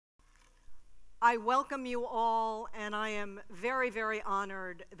I welcome you all, and I am very, very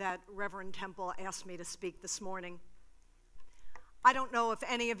honored that Reverend Temple asked me to speak this morning. I don't know if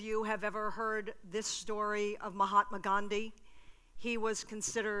any of you have ever heard this story of Mahatma Gandhi. He was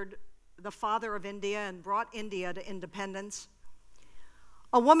considered the father of India and brought India to independence.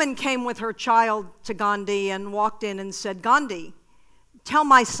 A woman came with her child to Gandhi and walked in and said, "Gandhi, tell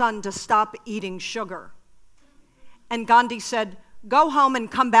my son to stop eating sugar." And Gandhi said, "Go home and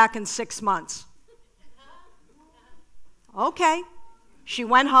come back in 6 months." Okay. She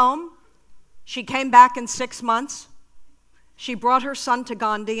went home. She came back in 6 months. She brought her son to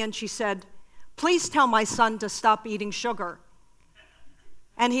Gandhi and she said, "Please tell my son to stop eating sugar."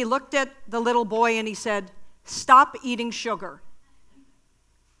 And he looked at the little boy and he said, "Stop eating sugar."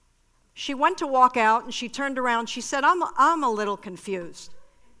 She went to walk out and she turned around. She said, I'm a little confused.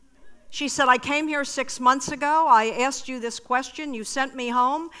 She said, "I came here 6 months ago. I asked you this question. You sent me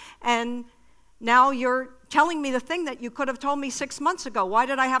home. And now you're telling me the thing that you could have told me 6 months ago. Why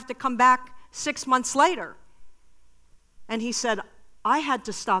did I have to come back 6 months later?" And he said, "I had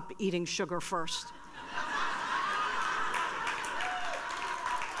to stop eating sugar first."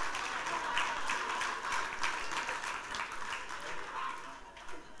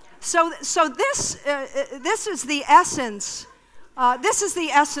 So this is the essence. This is the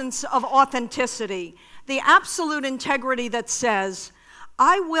essence of authenticity, the absolute integrity that says,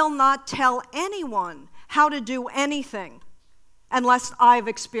 I will not tell anyone how to do anything unless I've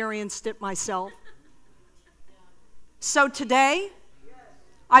experienced it myself. So today,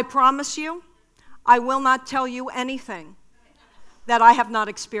 I promise you, I will not tell you anything that I have not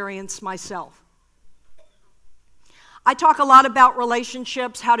experienced myself. I talk a lot about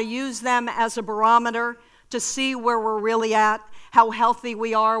relationships, how to use them as a barometer to see where we're really at, how healthy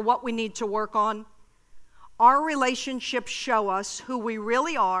we are, what we need to work on. Our relationships show us who we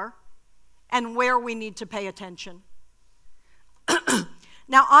really are and where we need to pay attention.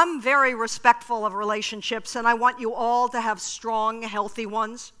 Now, I'm very respectful of relationships, and I want you all to have strong, healthy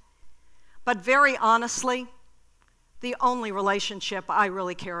ones. But very honestly, the only relationship I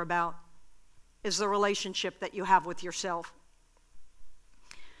really care about is the relationship that you have with yourself.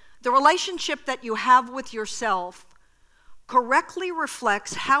 The relationship that you have with yourself correctly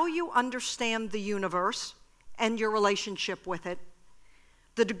reflects how you understand the universe and your relationship with it.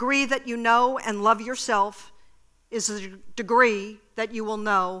 The degree that you know and love yourself is the degree that you will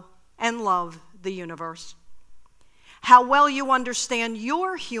know and love the universe. How well you understand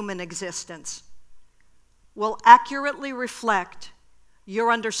your human existence will accurately reflect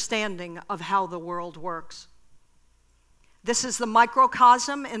your understanding of how the world works. This is the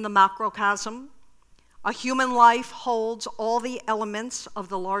microcosm in the macrocosm. A human life holds all the elements of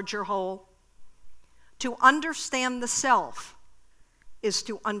the larger whole. To understand the self is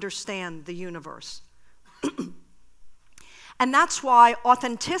to understand the universe. And that's why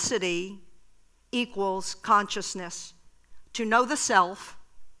authenticity equals consciousness. To know the self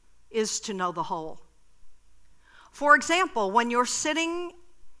is to know the whole. For example, when you're sitting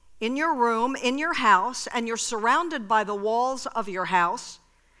in your room, in your house, and you're surrounded by the walls of your house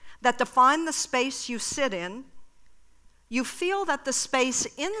that define the space you sit in, you feel that the space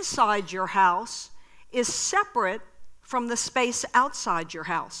inside your house is separate from the space outside your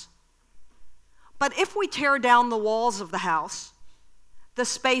house. But if we tear down the walls of the house, the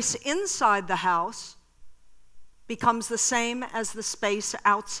space inside the house becomes the same as the space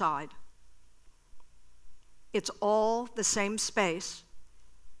outside. It's all the same space,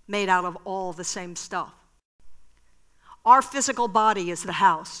 made out of all the same stuff. Our physical body is the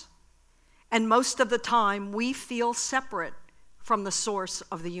house, and most of the time we feel separate from the source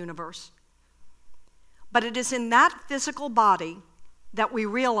of the universe. But it is in that physical body that we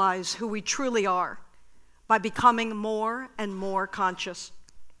realize who we truly are by becoming more and more conscious.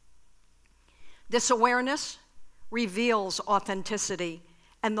 This awareness reveals authenticity.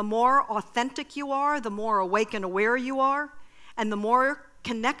 And the more authentic you are, the more awake and aware you are, and the more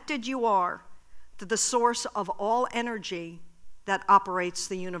connected you are to the source of all energy that operates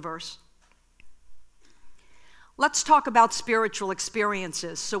the universe. Let's talk about spiritual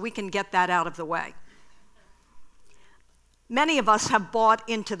experiences so we can get that out of the way. Many of us have bought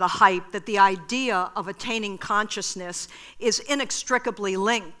into the hype that the idea of attaining consciousness is inextricably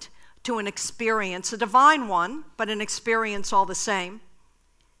linked to an experience, a divine one, but an experience all the same.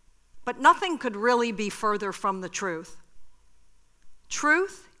 But nothing could really be further from the truth.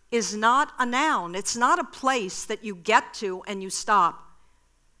 Truth is not a noun. It's not a place that you get to and you stop.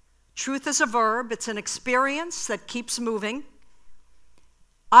 Truth is a verb. It's an experience that keeps moving.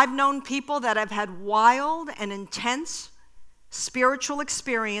 I've known people that have had wild and intense spiritual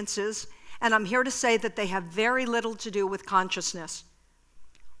experiences And I'm here to say that they have very little to do with consciousness.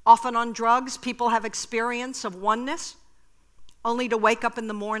 Often on drugs, people have experience of oneness, only to wake up in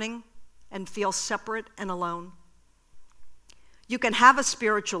the morning and feel separate and alone. You can have a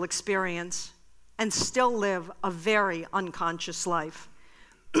spiritual experience and still live a very unconscious life.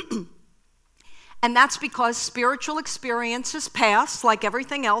 And that's because spiritual experiences pass like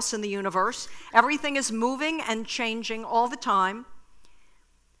everything else in the universe. Everything is moving and changing all the time.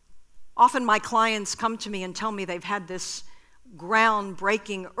 Often my clients come to me and tell me they've had this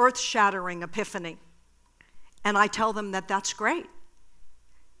groundbreaking, earth-shattering epiphany. And I tell them that that's great.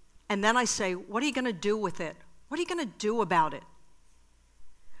 And then I say, what are you going to do with it? What are you going to do about it?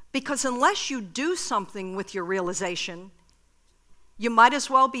 Because unless you do something with your realization, you might as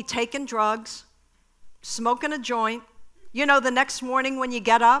well be taking drugs, smoking a joint, the next morning when you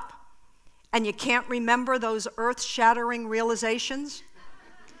get up and you can't remember those earth-shattering realizations.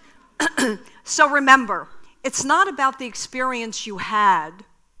 So remember, it's not about the experience you had,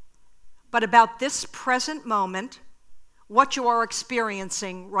 but about this present moment, what you are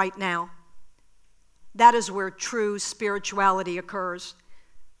experiencing right now. That is where true spirituality occurs.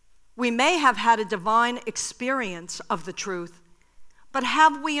 We may have had a divine experience of the truth, but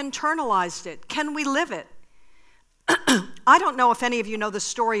have we internalized it? Can we live it? I don't know if any of you know the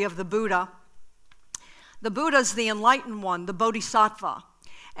story of the Buddha. The Buddha's the enlightened one, the Bodhisattva.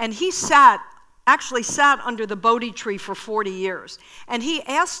 And he actually sat under the Bodhi tree for 40 years. And he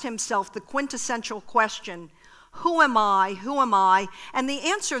asked himself the quintessential question, who am I? Who am I? And the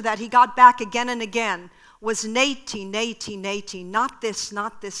answer that he got back again and again was neti, neti, neti, not this,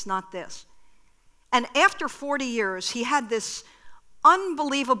 not this, not this. And after 40 years, he had this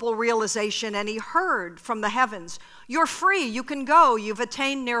unbelievable realization, and he heard from the heavens, you're free, you can go, you've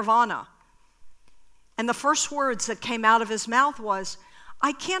attained nirvana. And the first words that came out of his mouth was,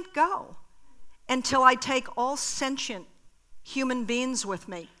 I can't go until I take all sentient human beings with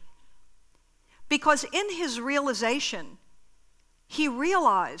me. Because in his realization, he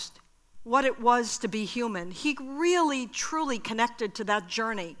realized what it was to be human. He really, truly connected to that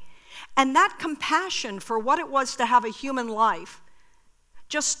journey. And that compassion for what it was to have a human life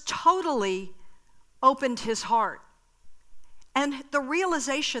just totally opened his heart. And the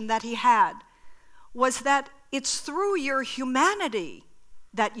realization that he had was that it's through your humanity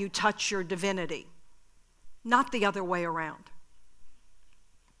that you touch your divinity, not the other way around.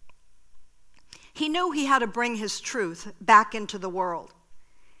 He knew he had to bring his truth back into the world.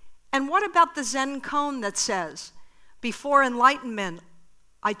 And what about the Zen koan that says, before enlightenment,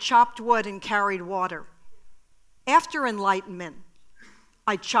 I chopped wood and carried water. After enlightenment,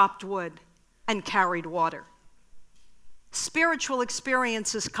 I chopped wood and carried water. Spiritual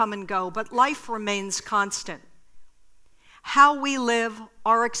experiences come and go, but life remains constant. How we live,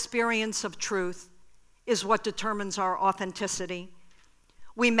 our experience of truth, is what determines our authenticity.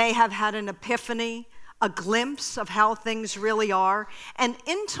 We may have had an epiphany, a glimpse of how things really are, and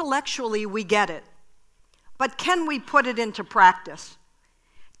intellectually we get it. But can we put it into practice?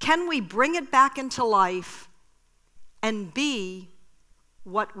 Can we bring it back into life and be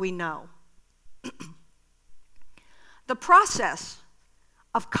what we know? The process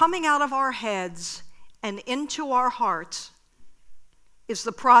of coming out of our heads and into our hearts is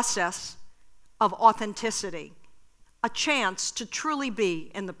the process of authenticity, a chance to truly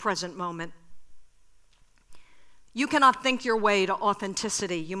be in the present moment. You cannot think your way to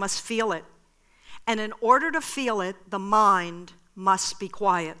authenticity. You must feel it. And in order to feel it, the mind must be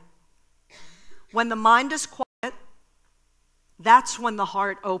quiet. When the mind is quiet, that's when the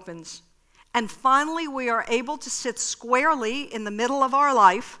heart opens. And finally, we are able to sit squarely in the middle of our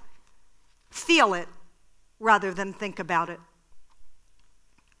life, feel it, rather than think about it.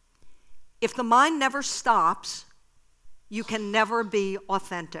 If the mind never stops, you can never be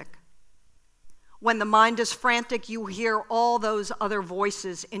authentic. When the mind is frantic, you hear all those other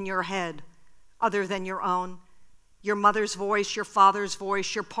voices in your head other than your own. Your mother's voice, your father's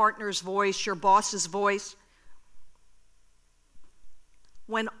voice, your partner's voice, your boss's voice.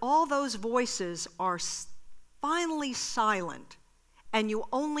 When all those voices are finally silent and you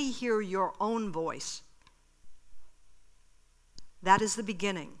only hear your own voice, that is the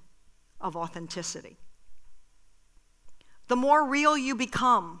beginning of authenticity. The more real you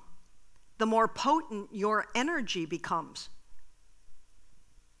become, the more potent your energy becomes.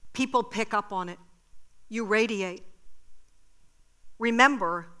 People pick up on it. You radiate.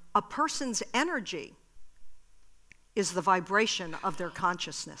 Remember, a person's energy is the vibration of their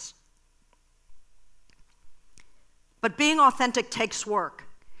consciousness. But being authentic takes work.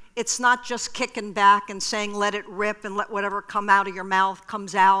 It's not just kicking back and saying, let it rip and let whatever come out of your mouth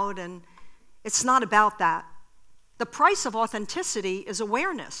comes out and It's not about that. The price of authenticity is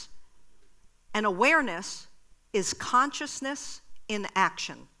awareness. And awareness is consciousness in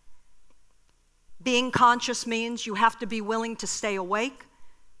action. Being conscious means you have to be willing to stay awake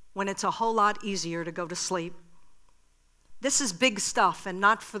when it's a whole lot easier to go to sleep. This is big stuff and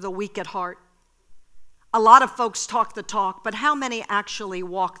not for the weak at heart. A lot of folks talk the talk, but how many actually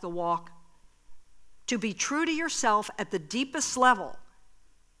walk the walk? To be true to yourself at the deepest level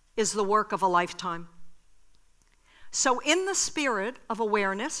is the work of a lifetime. So in the spirit of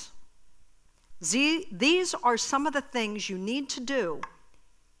awareness, these are some of the things you need to do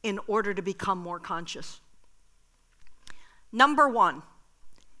in order to become more conscious. Number one,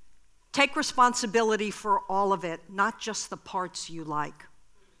 take responsibility for all of it, not just the parts you like.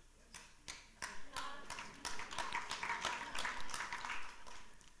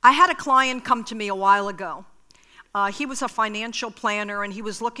 I had a client come to me a while ago. He was a financial planner and he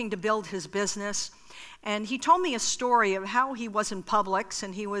was looking to build his business. And he told me a story of how he was in Publix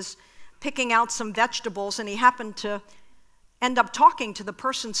and he was picking out some vegetables and he happened to end up talking to the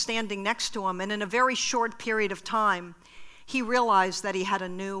person standing next to him. And in a very short period of time, he realized that he had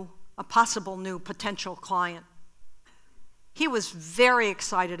a possible new potential client. He was very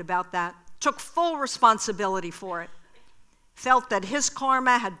excited about that, took full responsibility for it. Felt that his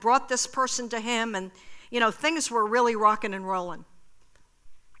karma had brought this person to him and, things were really rocking and rolling.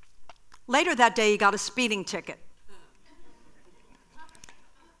 Later that day, he got a speeding ticket.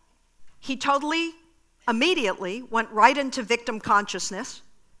 He immediately went right into victim consciousness,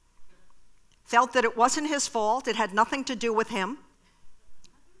 felt that it wasn't his fault, it had nothing to do with him.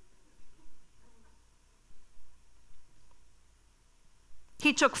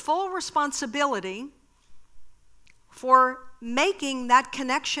 He took full responsibility for making that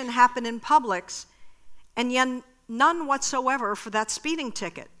connection happen in Publix, and yet none whatsoever for that speeding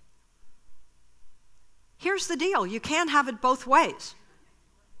ticket. Here's the deal, you can't have it both ways.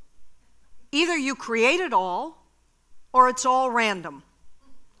 Either you create it all, or it's all random.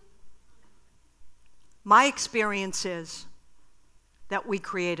 My experience is that we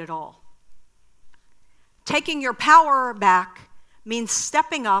create it all. Taking your power back means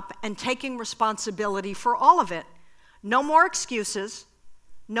stepping up and taking responsibility for all of it. No more excuses,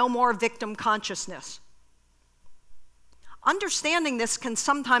 no more victim consciousness. Understanding this can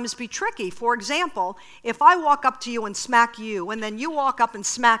sometimes be tricky. For example, if I walk up to you and smack you, and then you walk up and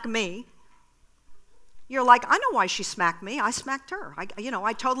smack me, you're like, I know why she smacked me. I smacked her.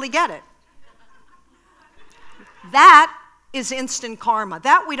 I totally get it. That is instant karma.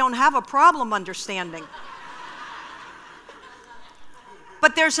 That we don't have a problem understanding.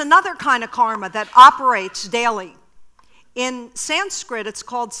 But there's another kind of karma that operates daily. In Sanskrit, it's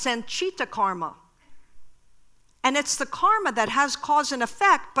called sanchita karma. And it's the karma that has cause and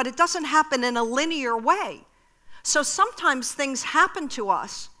effect, but it doesn't happen in a linear way. So sometimes things happen to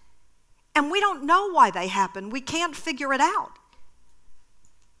us, and we don't know why they happen. We can't figure it out.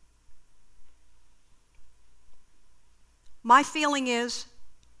 My feeling is,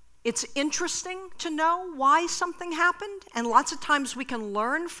 it's interesting to know why something happened, and lots of times we can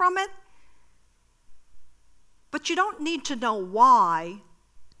learn from it. But you don't need to know why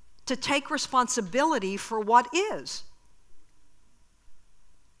to take responsibility for what is.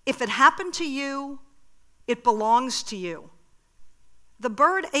 If it happened to you, it belongs to you. The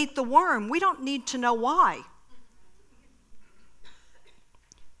bird ate the worm. We don't need to know why.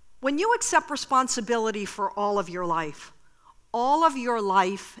 When you accept responsibility for all of your life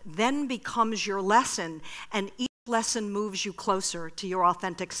then becomes your lesson, and each lesson moves you closer to your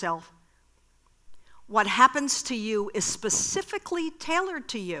authentic self. What happens to you is specifically tailored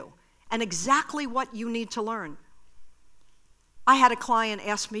to you and exactly what you need to learn. I had a client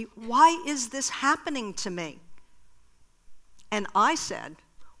ask me, why is this happening to me? And I said,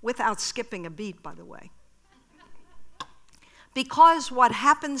 without skipping a beat, by the way, because what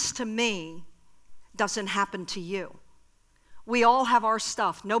happens to me doesn't happen to you. We all have our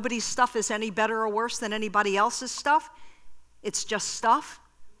stuff. Nobody's stuff is any better or worse than anybody else's stuff. It's just stuff.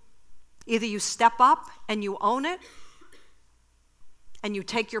 Either you step up and you own it, and you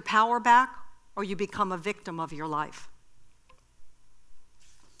take your power back, or you become a victim of your life.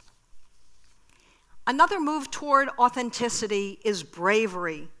 Another move toward authenticity is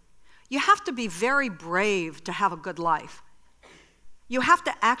bravery. You have to be very brave to have a good life. You have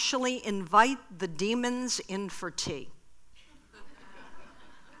to actually invite the demons in for tea.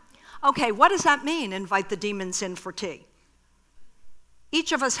 Okay, what does that mean, invite the demons in for tea?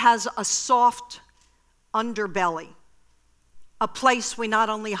 Each of us has a soft underbelly, a place we not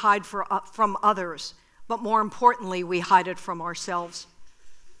only hide from others, but more importantly, we hide it from ourselves.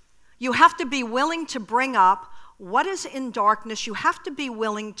 You have to be willing to bring up what is in darkness. You have to be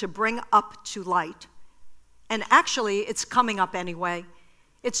willing to bring up to light. And actually, it's coming up anyway.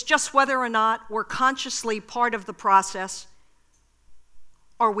 It's just whether or not we're consciously part of the process,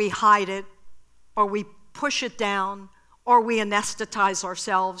 or we hide it, or we push it down, or we anesthetize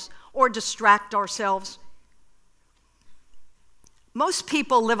ourselves, or distract ourselves. Most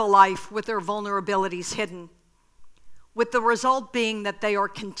people live a life with their vulnerabilities hidden, with the result being that they are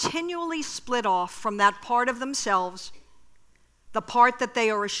continually split off from that part of themselves, the part that they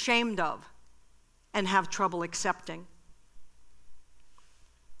are ashamed of and have trouble accepting.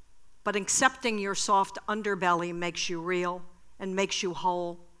 But accepting your soft underbelly makes you real and makes you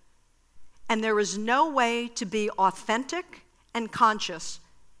whole. And there is no way to be authentic and conscious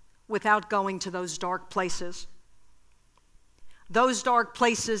without going to those dark places. Those dark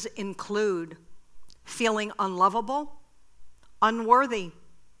places include feeling unlovable, unworthy,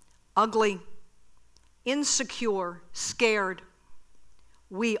 ugly, insecure, scared.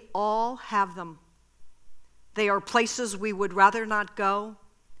 We all have them. They are places we would rather not go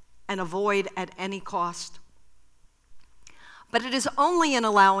and avoid at any cost. But it is only in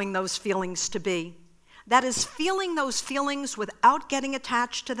allowing those feelings to be, that is, feeling those feelings without getting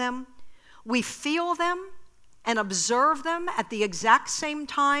attached to them, we feel them and observe them at the exact same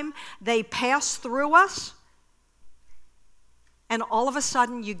time they pass through us, and all of a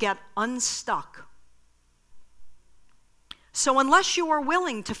sudden you get unstuck. So unless you are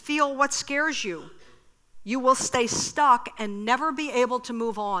willing to feel what scares you, you will stay stuck and never be able to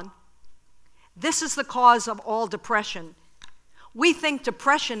move on. This is the cause of all depression. We think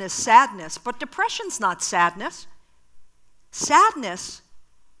depression is sadness, but depression's not sadness. Sadness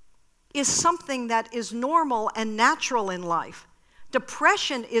is something that is normal and natural in life.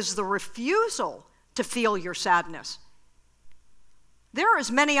 Depression is the refusal to feel your sadness. There are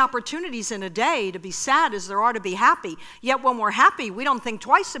as many opportunities in a day to be sad as there are to be happy. Yet when we're happy, we don't think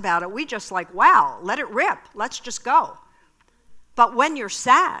twice about it. We just like, wow, let it rip. Let's just go. But when you're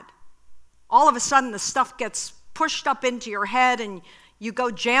sad, all of a sudden the stuff gets pushed up into your head and you go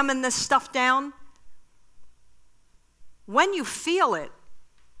jamming this stuff down. When you feel it,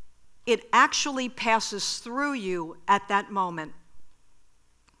 it actually passes through you at that moment.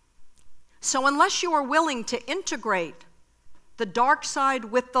 So unless you are willing to integrate the dark side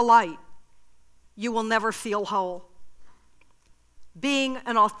with the light, you will never feel whole. Being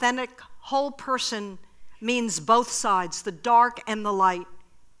an authentic, whole person means both sides, the dark and the light,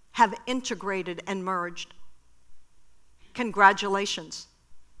 have integrated and merged. Congratulations,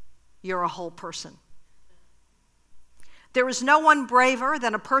 you're a whole person. There is no one braver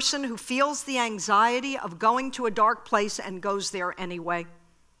than a person who feels the anxiety of going to a dark place and goes there anyway.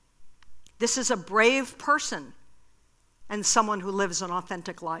 This is a brave person and someone who lives an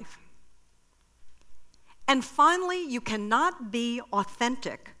authentic life. And finally, you cannot be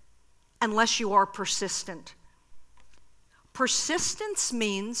authentic unless you are persistent. Persistence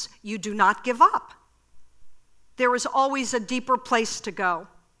means you do not give up. There is always a deeper place to go,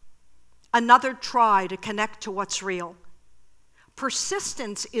 another try to connect to what's real.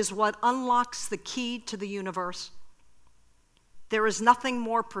 Persistence is what unlocks the key to the universe. There is nothing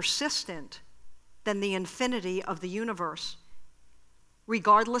more persistent than the infinity of the universe.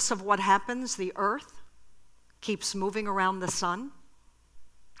 Regardless of what happens, the earth keeps moving around the sun.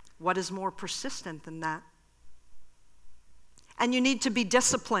 What is more persistent than that? And you need to be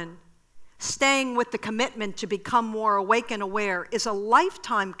disciplined. Staying with the commitment to become more awake and aware is a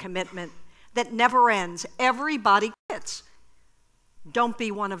lifetime commitment that never ends. Everybody quits. Don't be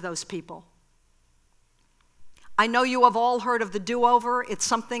one of those people. I know you have all heard of the do-over. It's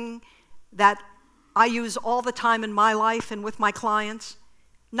something that I use all the time in my life and with my clients.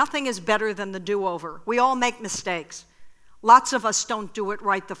 Nothing is better than the do-over. We all make mistakes. Lots of us don't do it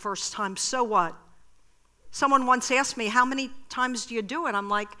right the first time. So what? Someone once asked me, how many times do you do it? I'm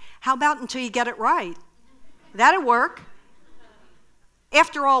like, how about until you get it right? That'll work.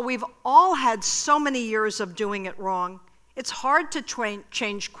 After all, we've all had so many years of doing it wrong. It's hard to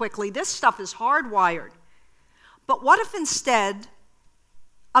change quickly. This stuff is hardwired. But what if instead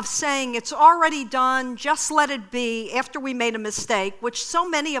of saying it's already done, just let it be after we made a mistake, which so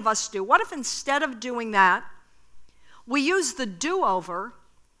many of us do, what if instead of doing that, we use the do-over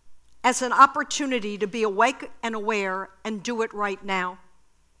as an opportunity to be awake and aware and do it right now?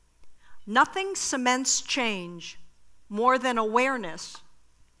 Nothing cements change more than awareness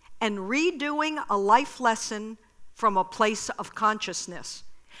and redoing a life lesson from a place of consciousness.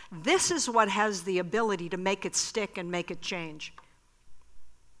 This is what has the ability to make it stick and make it change.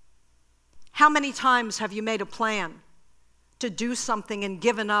 How many times have you made a plan to do something and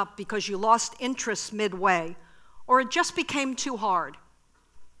given up because you lost interest midway, or it just became too hard.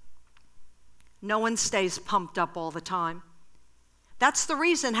 No one stays pumped up all the time. That's the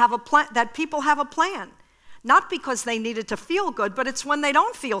reason that people have a plan. Not because they needed to feel good, but it's when they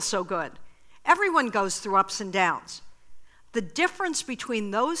don't feel so good. Everyone goes through ups and downs. The difference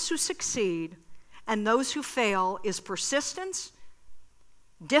between those who succeed and those who fail is persistence,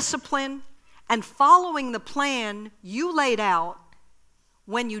 discipline, and following the plan you laid out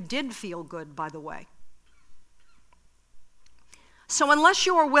when you did feel good, by the way. So unless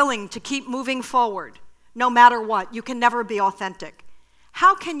you are willing to keep moving forward, no matter what, you can never be authentic.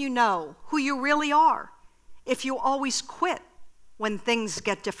 How can you know who you really are if you always quit when things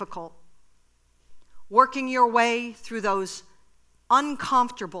get difficult? Working your way through those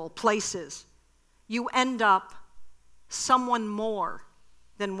uncomfortable places, you end up someone more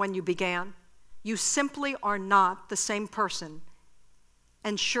than when you began. You simply are not the same person,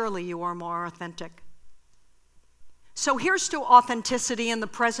 and surely you are more authentic. So here's to authenticity in the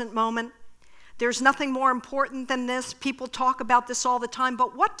present moment. There's nothing more important than this. People talk about this all the time,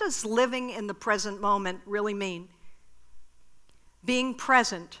 but what does living in the present moment really mean? Being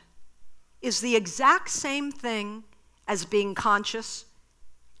present is the exact same thing as being conscious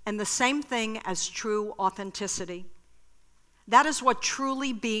and the same thing as true authenticity. That is what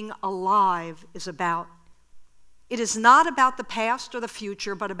truly being alive is about. It is not about the past or the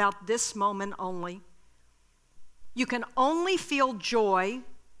future, but about this moment only. You can only feel joy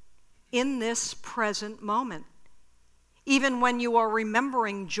in this present moment. Even when you are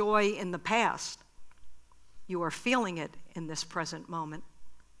remembering joy in the past, you are feeling it in this present moment.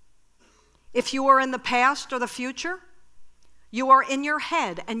 If you are in the past or the future, you are in your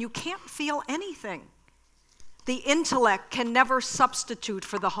head and you can't feel anything. The intellect can never substitute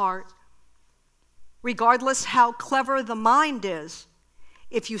for the heart. Regardless how clever the mind is,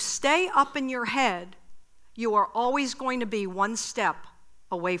 if you stay up in your head, you are always going to be one step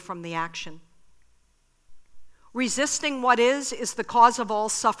away from the action. Resisting what is the cause of all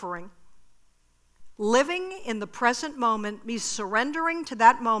suffering. Living in the present moment means surrendering to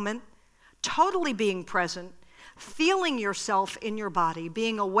that moment, totally being present, feeling yourself in your body,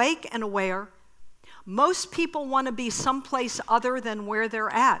 being awake and aware. Most people want to be someplace other than where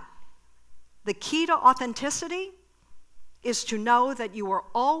they're at. The key to authenticity is to know that you are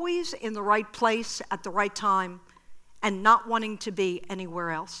always in the right place at the right time and not wanting to be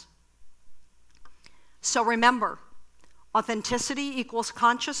anywhere else. So remember, authenticity equals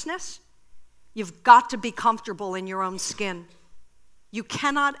consciousness. You've got to be comfortable in your own skin. You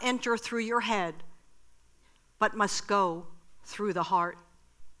cannot enter through your head, but must go through the heart.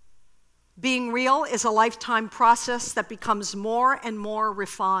 Being real is a lifetime process that becomes more and more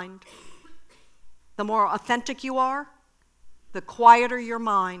refined. The more authentic you are, the quieter your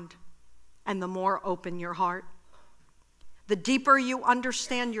mind, and the more open your heart. The deeper you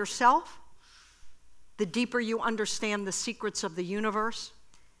understand yourself, the deeper you understand the secrets of the universe,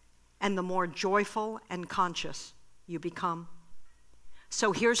 and the more joyful and conscious you become.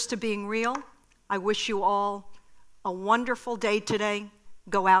 So here's to being real. I wish you all a wonderful day today.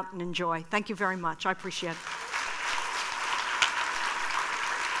 Go out and enjoy. Thank you very much. I appreciate it.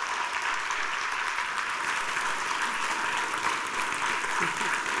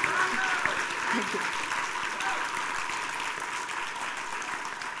 Thank you.